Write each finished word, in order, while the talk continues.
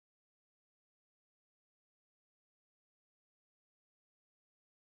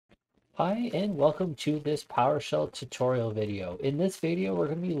Hi and welcome to this PowerShell tutorial video. In this video, we're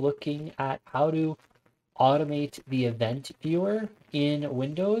going to be looking at how to automate the event viewer in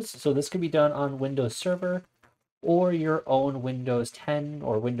Windows. So this can be done on Windows Server or your own Windows 10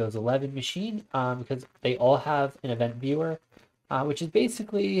 or Windows 11 machine because they all have an event viewer, which is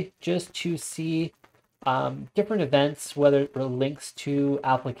basically just to see different events, whether it links to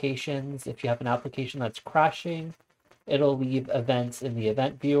applications. If you have an application that's crashing, it'll leave events in the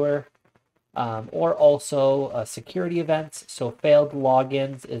event viewer or also security events. So failed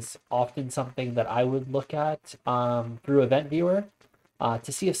logins is often something that I would look at through Event Viewer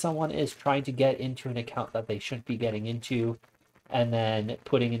to see if someone is trying to get into an account that they shouldn't be getting into, and then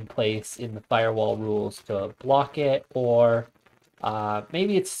putting in place in the firewall rules to block it, or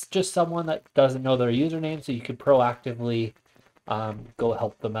maybe it's just someone that doesn't know their username, so you could proactively go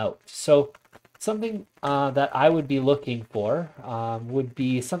help them out. So something that I would be looking for would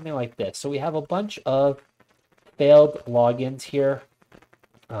be something like this. So we have a bunch of failed logins here.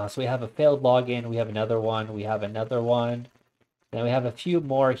 So we have a failed login, we have another one, we have another one, then we have a few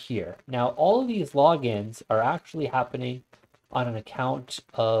more here. Now, all of these logins are actually happening on an account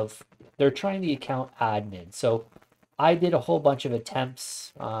of, they're trying the account admin. So I did a whole bunch of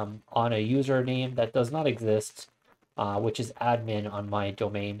attempts on a username that does not exist, which is admin on my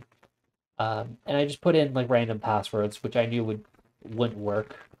domain. And I just put in like random passwords, which I knew wouldn't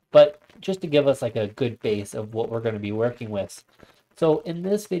work, but just to give us like a good base of what we're going to be working with. So in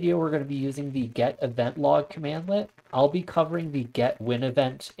this video, we're going to be using the Get-EventLog commandlet. I'll be covering the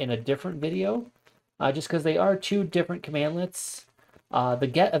Get-Win-Event in a different video, just because they are two different commandlets. The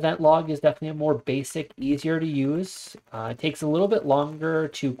Get-EventLog is definitely a more basic, easier to use. It takes a little bit longer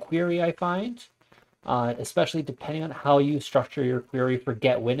to query, I find, especially depending on how you structure your query for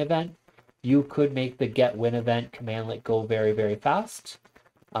Get-Win-Event. You could make the Get-Win-Event commandlet go very, very fast.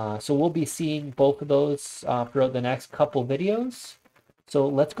 So we'll be seeing both of those throughout the next couple videos. So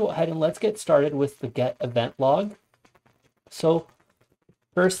let's go ahead and let's get started with the Get-EventLog. So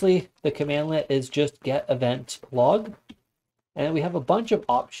firstly, the commandlet is just Get-EventLog. And we have a bunch of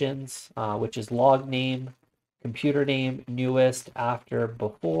options, which is log name, computer name, newest, after,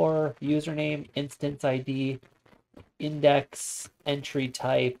 before, username, instance ID, index, entry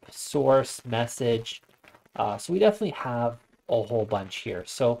type, source, message. So we definitely have a whole bunch here.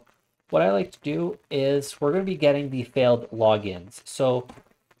 So what I like to do is we're going to be getting the failed logins. So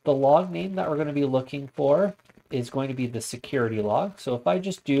the log name that we're going to be looking for is going to be the security log. So if I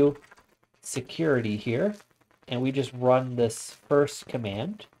just do security here and we just run this first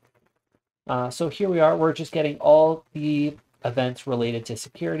command. So here we are, we're just getting all the events related to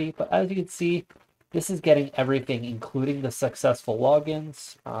security, but as you can see, this is getting everything, including the successful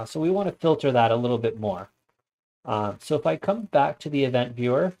logins. So we want to filter that a little bit more. So if I come back to the event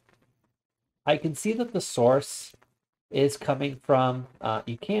viewer, I can see that the source is coming from,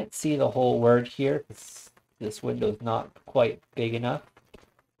 you can't see the whole word here. This window is not quite big enough.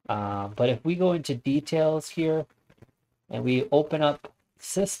 But if we go into details here and we open up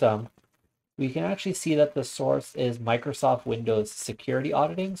system, we can actually see that the source is Microsoft Windows Security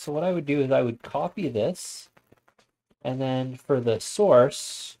Auditing. So what I would do is I would copy this, and then for the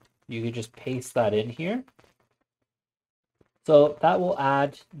source, you could just paste that in here. So that will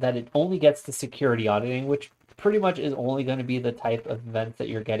add that it only gets the security auditing, which pretty much is only going to be the type of events that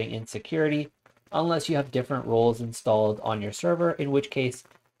you're getting in security, unless you have different roles installed on your server, in which case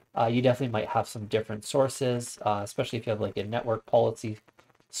you definitely might have some different sources, especially if you have like a network policy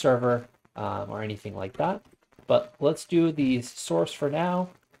server or anything like that. But let's do the source for now.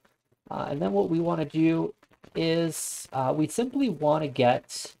 And then what we want to do is we simply want to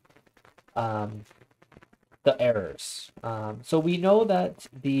get the errors. So we know that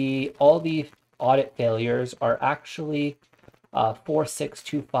all the audit failures are actually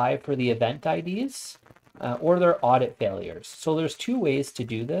 4625 for the event IDs, or they're audit failures. So there's two ways to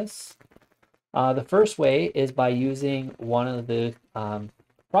do this. The first way is by using one of the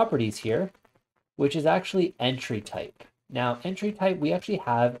properties here, which is actually entry type. Now, entry type, we actually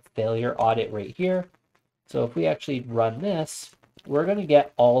have failure audit right here. So if we actually run this, we're going to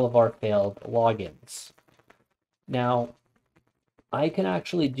get all of our failed logins. Now, I can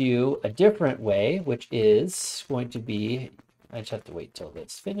actually do a different way, which is going to be, I just have to wait till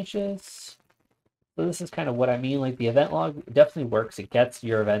this finishes. So this is kind of what I mean, like the event log definitely works. It gets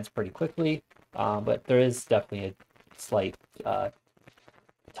your events pretty quickly, but there is definitely a slight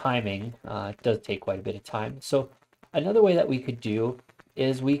timing. It does take quite a bit of time. So another way that we could do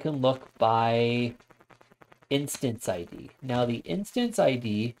is we can look by instance ID. Now the instance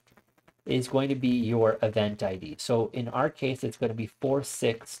ID is going to be your event ID. So in our case, it's going to be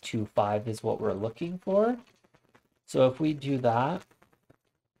 4625 is what we're looking for. So if we do that,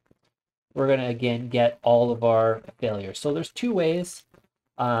 we're going to again get all of our failures. So there's two ways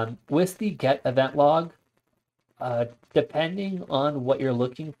with the Get-EventLog. Depending on what you're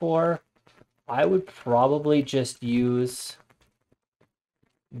looking for, I would probably just use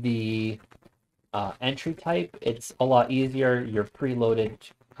the entry type. It's a lot easier. Your preloaded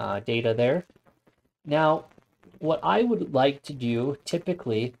data there. Now, what I would like to do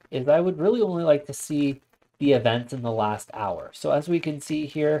typically is I would really only like to see the events in the last hour. So as we can see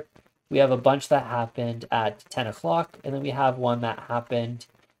here, we have a bunch that happened at 10 o'clock, and then we have one that happened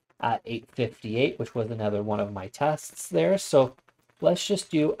at 8:58, which was another one of my tests there. So let's just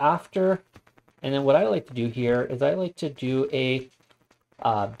do after, and then what I like to do here is I like to do a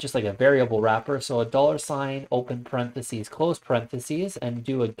just like a variable wrapper. So a $, open parentheses, close parentheses, and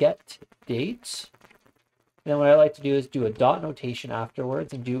do a get date. And then what I like to do is do a dot notation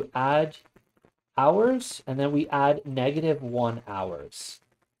afterwards and do add hours, and then we add -1 hours.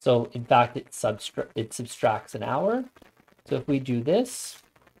 So in fact, it subtracts an hour. So if we do this,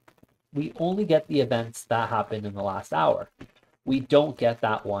 we only get the events that happened in the last hour. We don't get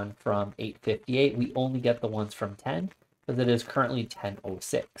that one from 8:58. We only get the ones from 10, because it is currently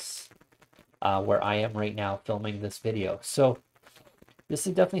 10:06 where I am right now filming this video. So this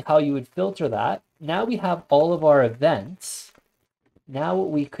is definitely how you would filter that. Now we have all of our events. Now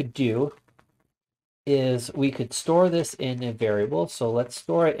what we could do is we could store this in a variable. So let's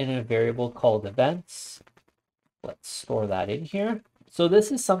store it in a variable called events. Let's store that in here. So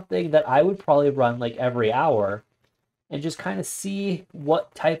this is something that I would probably run like every hour and just kind of see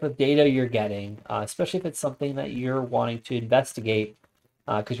what type of data you're getting, especially if it's something that you're wanting to investigate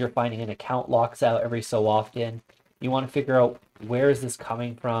because you're finding an account locks out every so often. You want to figure out, where is this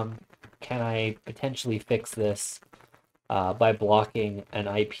coming from? Can I potentially fix this by blocking an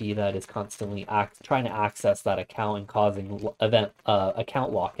IP that is constantly trying to access that account and causing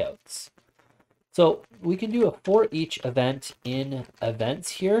account lockouts? So we can do a for each event in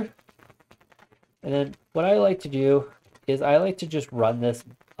events here. And then what I like to do is I like to just run this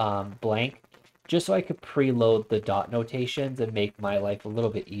blank, just so I could preload the dot notations and make my life a little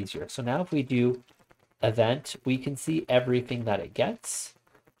bit easier. So now if we do event, we can see everything that it gets.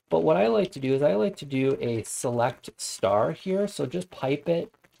 But what I like to do is I like to do a select star here. So just pipe it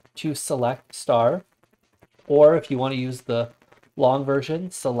to select star, or if you want to use the long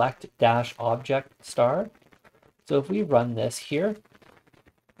version, select -object star. So if we run this here,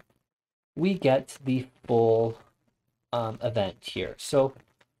 we get the full event here. So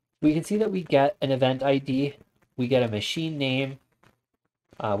we can see that we get an event ID, we get a machine name,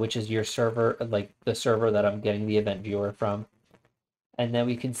 which is your server, like the server that I'm getting the event viewer from. And then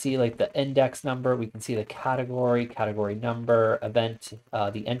we can see like the index number, we can see the category number, event,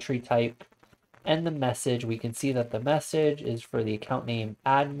 the entry type, and the message. We can see that the message is for the account name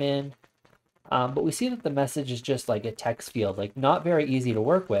admin, but we see that the message is just like a text field, like not very easy to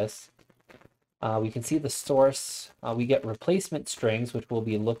work with. We can see the source. We get replacement strings, which we'll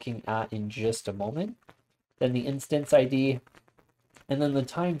be looking at in just a moment. Then the instance ID, and then the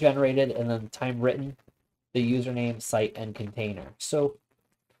time generated, and then the time written, the username, site, and container. So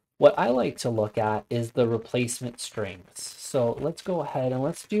what I like to look at is the replacement strings. So let's go ahead and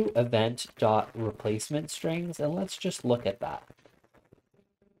let's do event.replacement strings, and let's just look at that.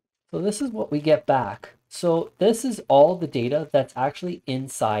 So this is what we get back. So this is all the data that's actually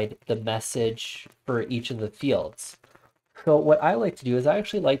inside the message for each of the fields. So what I like to do is I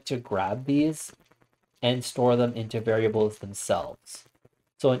actually like to grab these and store them into variables themselves.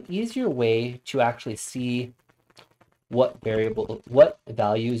 So an easier way to actually see what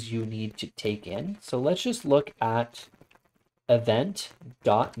values you need to take in. So let's just look at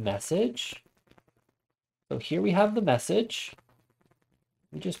event.message. So here we have the message.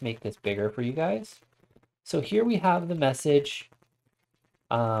 Let me just make this bigger for you guys. So here we have the message.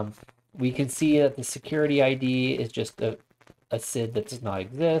 We can see that the security ID is just a SID that does not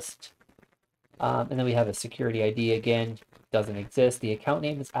exist. And then we have a security ID again, doesn't exist. The account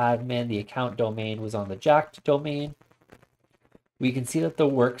name is admin. The account domain was on the Jacked domain. We can see that the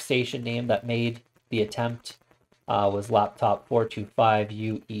workstation name that made the attempt was laptop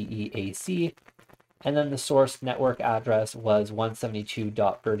 425UEEAC. And then the source network address was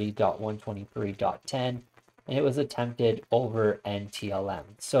 172.30.123.10. And it was attempted over NTLM.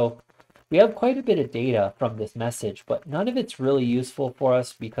 So we have quite a bit of data from this message, but none of it's really useful for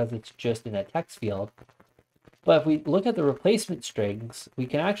us because it's just in a text field. But if we look at the replacement strings, we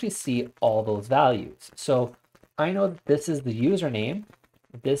can actually see all those values. So I know that this is the username,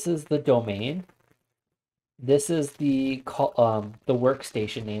 This is the domain. This is the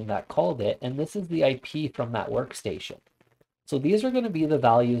workstation name that called it, and this is the IP from that workstation. So these are going to be the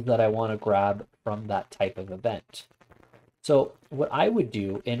values that I want to grab from that type of event. So what I would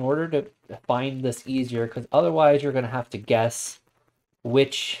do in order to find this easier, because otherwise you're going to have to guess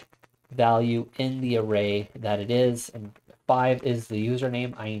which value in the array that it is, and 5 is the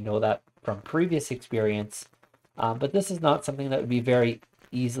username. I know that from previous experience, but this is not something that would be very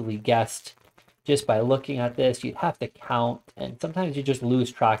easily guessed just by looking at this. You'd have to count, and sometimes you just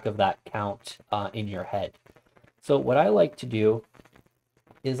lose track of that count in your head. So what I like to do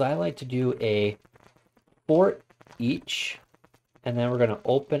is I like to do a for each, and then we're going to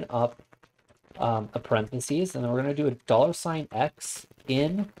open up a parentheses, and then we're going to do a $x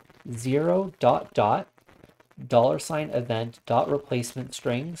in 0 ... $event replacement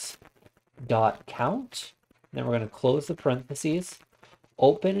strings count. Then we're going to close the parentheses,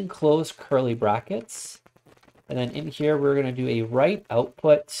 open and close curly brackets, and then in here we're going to do a write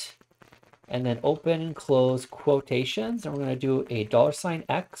output, and then open and close quotations, and we're going to do a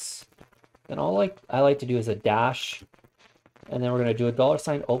 $x. Then I like to do is a dash, and then we're going to do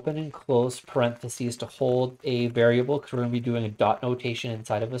a $open and close parentheses to hold a variable, because we're going to be doing a dot notation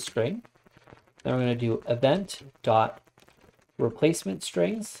inside of a string. Then we're going to do event dot replacement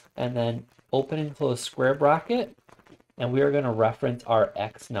strings, and then open and close square bracket, and we are going to reference our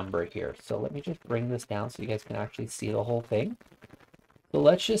X number here. So let me just bring this down so you guys can actually see the whole thing. So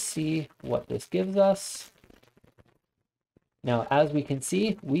let's just see what this gives us. Now, as we can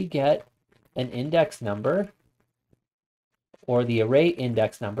see, we get an index number, or the array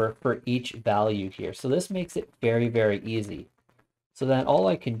index number, for each value here. So this makes it very, very easy. So then all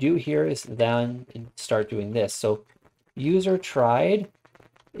I can do here is then start doing this. So user tried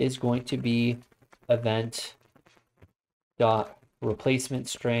is going to be event dot replacement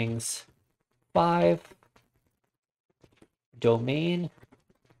strings 5. Domain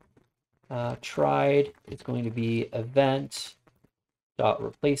tried is going to be event dot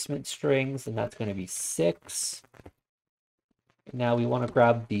replacement strings, and that's going to be 6. Now we want to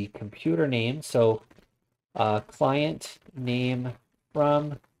grab the computer name. So client name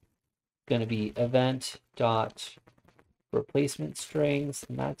from going to be event dot replacement strings,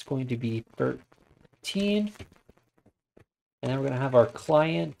 and that's going to be 13. And then we're going to have our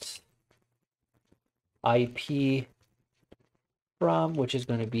client IP from, which is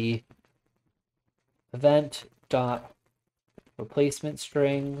going to be event dot replacement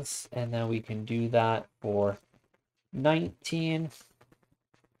strings, and then we can do that for 19.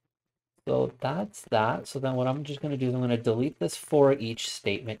 So that's that. So then what I'm just going to do is I'm going to delete this for each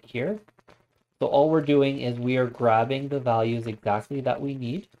statement here. So all we're doing is we are grabbing the values exactly that we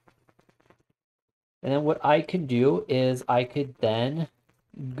need. And then what I can do is I could then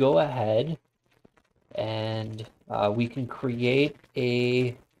go ahead and we can create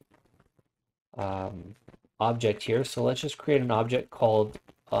a object here. So let's just create an object called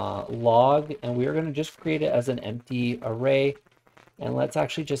log, and we're going to just create it as an empty array. And let's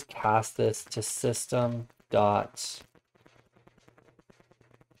actually just cast this to system dot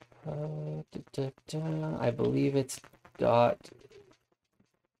I believe it's dot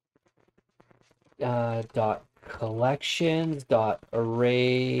collections dot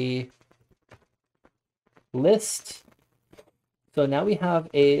array list. So now we have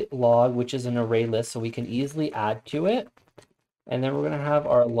a log, which is an array list, so we can easily add to it. And then we're going to have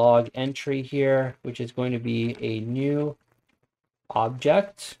our log entry here, which is going to be a new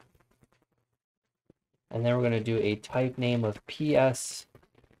object. And then we're going to do a type name of PS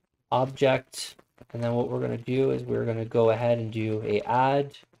object. And then what we're going to do is we're going to go ahead and do a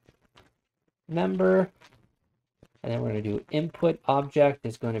add member. And then we're going to do input object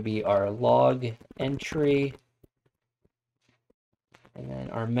is going to be our log entry. And then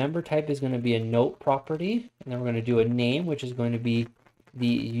our member type is going to be a note property. And then we're going to do a name, which is going to be the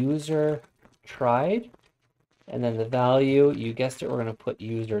user tried. And then the value, you guessed it, we're going to put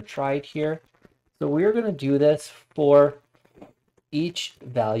user tried here. So we're going to do this for each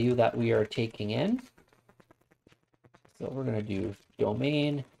value that we are taking in. So we're going to do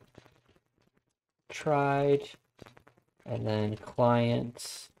domain tried, and then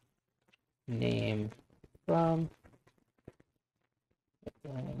client name from.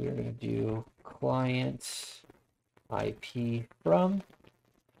 And we're going to do client IP from,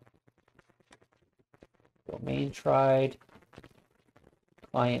 domain tried,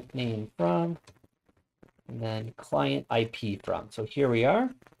 client name from, and then client IP from. So here we are.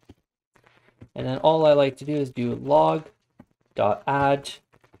 And then all I like to do is do log.add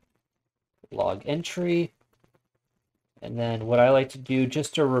log entry. And then what I like to do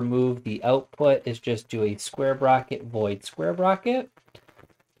just to remove the output is just do a square bracket void square bracket.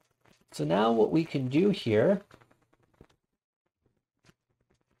 So now what we can do here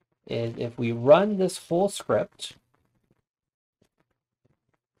is if we run this whole script,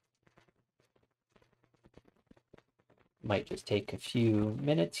 might just take a few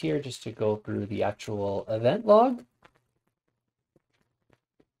minutes here just to go through the actual event log.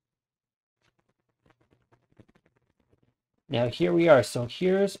 Now here we are. So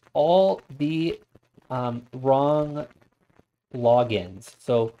here's all the wrong logins.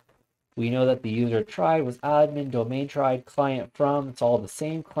 So we know that the user tried was admin, domain tried, client from, it's all the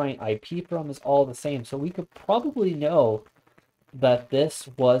same. Client IP from is all the same. So we could probably know that this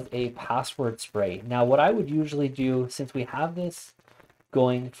was a password spray. Now, what I would usually do, since we have this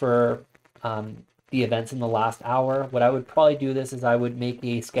going for the events in the last hour, what I would probably do this is I would make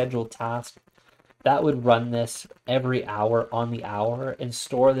a scheduled task that would run this every hour on the hour and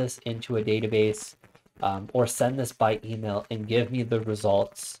store this into a database or send this by email and give me the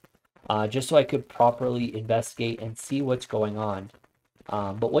results just so I could properly investigate and see what's going on.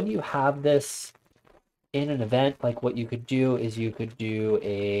 But when you have this in an event, like what you could do is you could do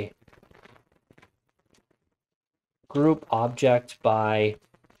a group object by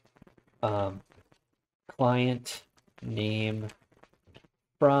client name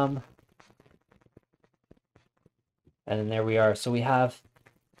from, and then there we are. So we have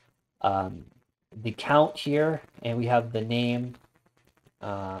the count here and we have the name.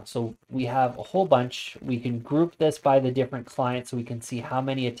 So we have a whole bunch. We can group this by the different clients so we can see how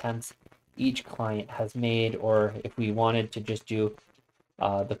many attempts each client has made, or if we wanted to just do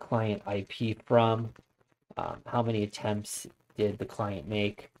the client IP from, how many attempts did the client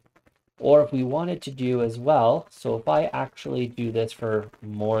make, or if we wanted to do as well. So if I actually do this for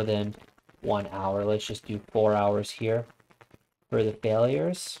more than 1 hour, let's just do 4 hours here for the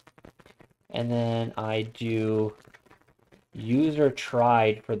failures, and then I do user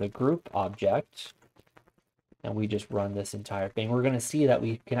tried for the group object, and we just run this entire thing. We're going to see that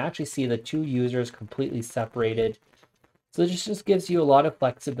we can actually see the two users completely separated. So this just gives you a lot of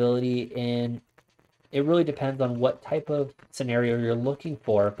flexibility, and it really depends on what type of scenario you're looking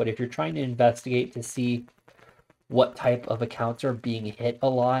for. But if you're trying to investigate to see what type of accounts are being hit a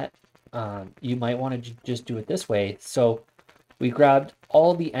lot, you might want to just do it this way. So we grabbed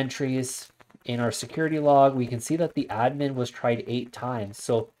all the entries in our security log. We can see that the admin was tried 8 times.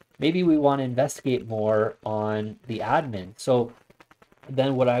 So maybe we want to investigate more on the admin. So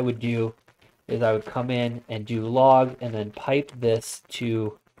then what I would do is I would come in and do log and then pipe this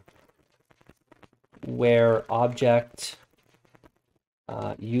to where object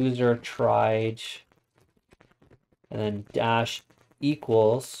user tried and then dash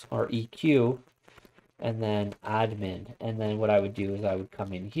equals or EQ and then admin. And then what I would do is I would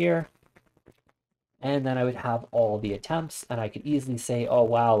come in here and then I would have all the attempts, and I could easily say, oh,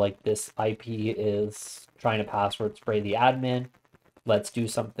 wow, like this IP is trying to password spray the admin. Let's do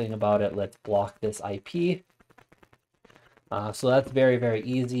something about it. Let's block this IP. So that's very, very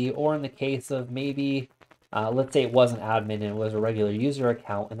easy. Or in the case of maybe, let's say it wasn't admin and it was a regular user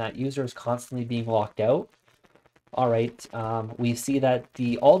account and that user is constantly being locked out. All right, we see that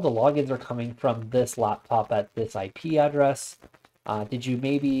all the logins are coming from this laptop at this IP address. Did you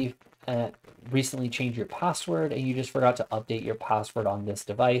maybe recently change your password and you just forgot to update your password on this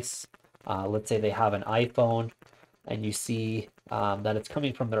device? Let's say they have an iPhone and you see that it's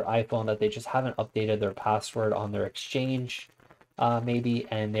coming from their iPhone, that they just haven't updated their password on their Exchange maybe,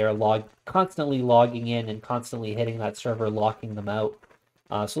 and they're constantly logging in and constantly hitting that server, locking them out.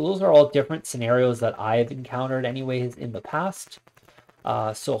 So those are all different scenarios that I've encountered anyways in the past.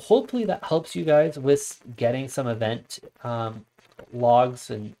 So hopefully that helps you guys with getting some event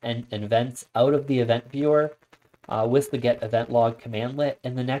logs and events out of the event viewer with the Get-EventLog commandlet.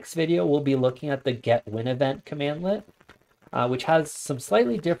 In the next video, we'll be looking at the Get-WinEvent commandlet, which has some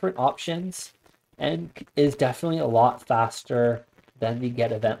slightly different options and is definitely a lot faster than the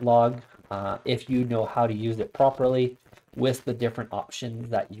Get-EventLog if you know how to use it properly with the different options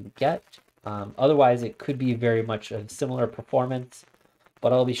that you get. Otherwise, it could be very much a similar performance,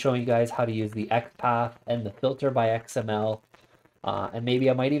 but I'll be showing you guys how to use the XPath and the filter by XML. And maybe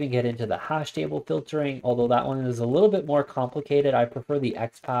I might even get into the hash table filtering, although that one is a little bit more complicated. I prefer the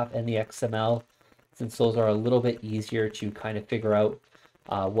XPath and the XML since those are a little bit easier to kind of figure out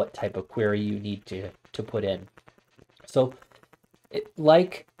what type of query you need to put in. So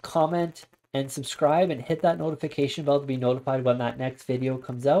like, comment, and subscribe, and hit that notification bell to be notified when that next video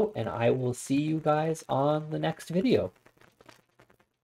comes out, and I will see you guys on the next video.